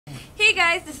Hey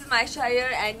guys, this is Miesha Iyer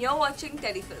and you're watching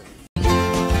Telefilm.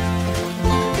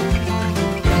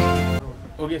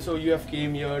 Okay, so you have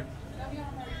came here.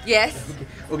 Yes.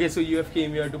 Okay, so you have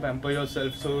came here to pamper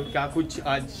yourself. So क्या कुछ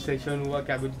आज session हुआ,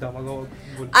 क्या कुछ धमाका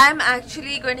हुआ? I'm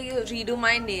actually going to redo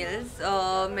my nails.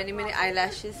 मैंने मेरे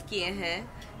eyelashes किए हैं.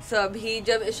 So अभी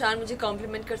जब ईशान मुझे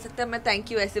compliment कर सकता है मैं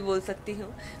thank you ऐसे बोल सकती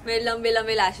हूँ मेरे लंबे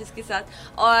लंबे lashes के साथ.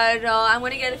 और I'm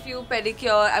going to get a few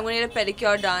pedicure. I'm going to get a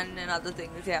pedicure done and other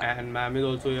things. Yeah. And ma'am is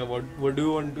also here. What do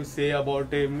you want to say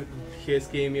about him? She has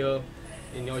came here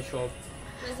in your shop.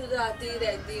 मैं तो आती ही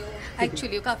रहती हूँ.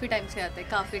 Actually वो काफ़ी time से आता है,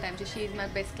 काफ़ी टाइम से. She is my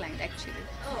best client actually.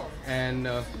 And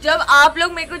जब आप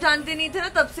लोग मेरे को जानते नहीं थे ना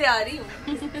तब से आ रही हूँ.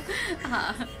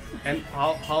 हाँ. And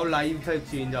how life has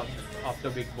changed after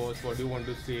Bigg Boss? What do you want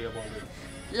to say about it?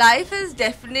 Life has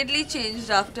definitely changed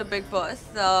after Bigg Boss.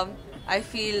 I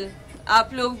feel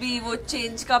आप लोग भी वो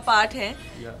change का part हैं.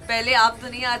 पहले आप तो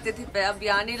नहीं आते थे, पर अब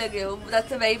आने लगे हो.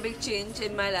 That's a very big change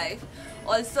in my life.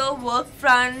 Also work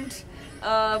front.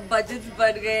 Budgets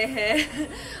बढ़ गए हैं.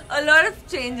 A lot of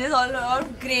changes, a lot of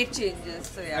great changes.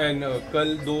 So yeah. And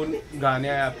कल दो गाने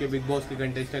आए आपके बिग बॉस के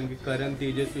कंटेस्टेंट के, करण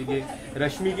तेजस्वी के,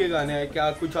 रश्मि के गाने आए. क्या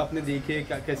कुछ आपने देखे,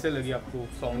 क्या कैसे लगे आपको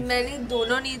सॉन्ग? मैंने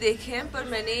दोनों नहीं देखे हैं, पर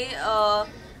मैंने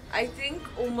I think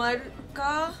उमर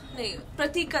का नहीं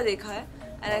प्रतीक का देखा है.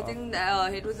 And I think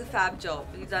it was a fab job.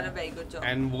 He's done a very good job.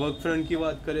 And work front की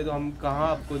बात करें तो हम कहाँ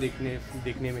आपको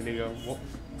देखने मिलेगा?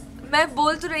 मैं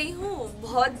बोल तो रही हूँ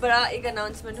बहुत बड़ा एक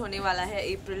अनाउंसमेंट होने वाला है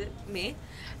अप्रैल में.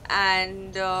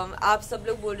 एंड आप सब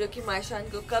लोग बोल रहे हो कि मायशा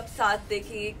को कब साथ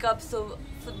देखेंगे, कब. So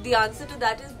the answer to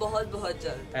that is बहुत बहुत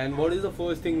जल्द. And what is the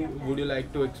first thing would you like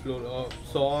to explore?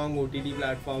 A song, OTT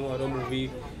platform और a movie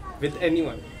with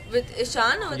anyone? With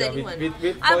Ishan और with anyone?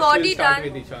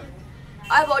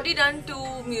 I've already done 2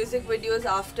 music videos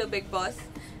after Bigg Boss.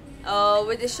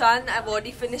 With Ishan, I've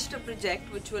already finished a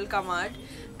project which will come out,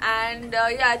 and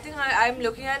yeah, I think I'm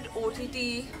looking at OTT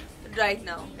right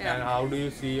now. Yeah. And how do you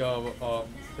see a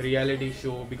reality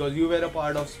show? Because you were a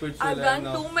part of Switzerland. I've done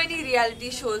too many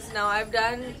reality shows now. I've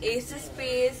done Ace of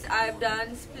Space, I've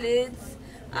done Splits,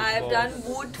 I've done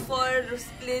Woot for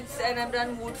Splits, and I've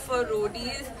done Woot for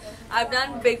Roadies. I've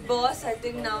done Bigg Boss, I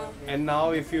think now. And now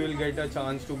if you will get a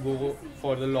chance to go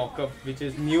for the lockup, which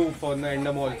is new for the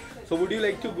Endem Hall, so would you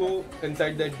like to go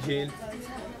inside that jail?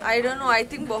 I don't know. I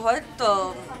think बहुत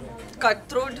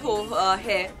cutthroat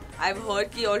है. I've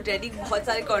heard कि already बहुत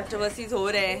सारे controversies हो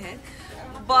रहे हैं.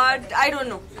 But I don't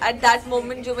know. At that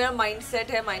moment जो मेरा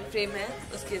mindset है, mind frame है,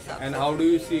 उसके हिसाब. And how do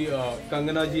you see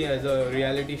Kangana ji as a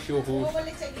reality show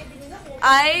host?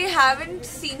 I haven't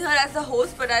seen her as a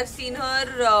host, but I've seen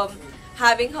her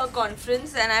having her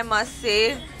conference, and I must say,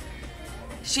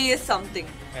 she is something.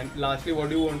 And lastly, what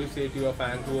do you want to say to your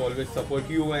fans who always support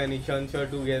you and Ishan sir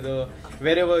together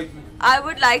wherever? I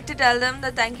would like to tell them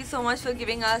that thank you so much for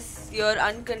giving us your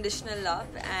unconditional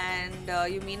love, and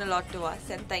you mean a lot to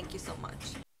us, and thank you so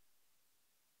much.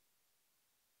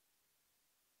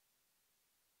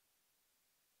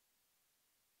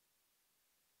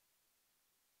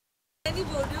 मैं नहीं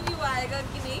बोल रही हूँ कि वो आएगा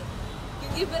कि नहीं,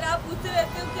 क्योंकि फिर आप पूछते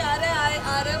रहते हो कि आ रहा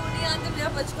है वो नहीं आते, मेरा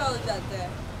बचका हो जाता है.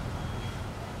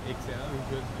 एक से ये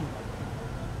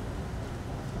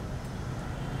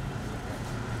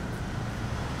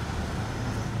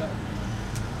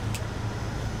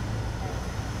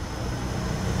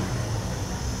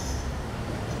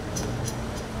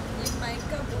माइक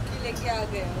का बुक लेके आ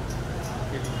गए हो.